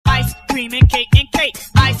cream and cake and cake.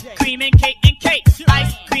 Ice cream and cake and cake.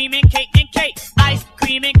 Ice cream and cake and cake. Ice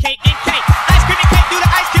cream and cake and cake. Ice cream and cake, do the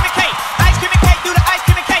ice cream and cake. Ice cream and cake, do the ice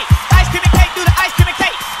cream and cake. Ice cream and cake, do the ice cream and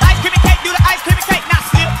cake. Ice cream and cake, do the ice cream and cake. Now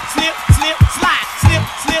slip, slip, slip, slide. Slip,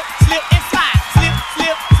 slip, slip and slide. Slip,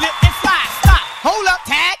 slip, slip and slide. Stop. Hold up,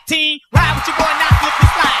 tag team. Ride with your boy, now slip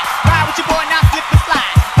and slide. Ride with your boy, now slip and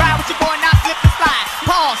slide. Ride with your boy, now slip and slide.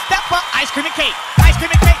 Pause, step up, ice cream and cake. Ice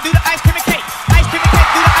cream and cake, do the ice cream and cake. Ice cream and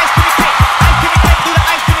cake, do the ice cream and cake. Ice cream and cake, do the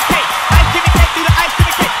ice cream and cake. Ice cream and cake, do the ice cream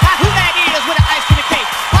and cake. Now who that is with the ice cream and cake?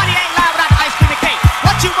 Party ain't live without the ice cream and cake.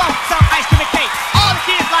 What you want? Some ice cream and cake. All the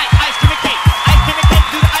kids like ice cream and cake. Ice cream and cake,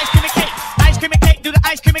 do the ice cream and cake. Ice cream and cake, do the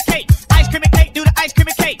ice cream and cake. Ice cream and cake, do the ice cream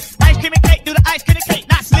and cake. Ice cream and cake, do the ice cream and cake.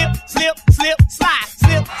 Now slip, slip, slip, slide.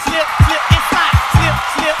 Slip, slip, slip and slide. Slip,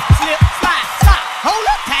 slip, slip, slide. Stop. Hold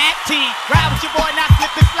up, tag team. Ride with your boy, now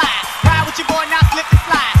slip and slide. Ride with your boy, now slip and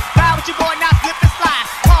slide. Ride with your boy, now slip and slide.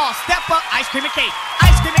 Pause, step up, ice cream and cake.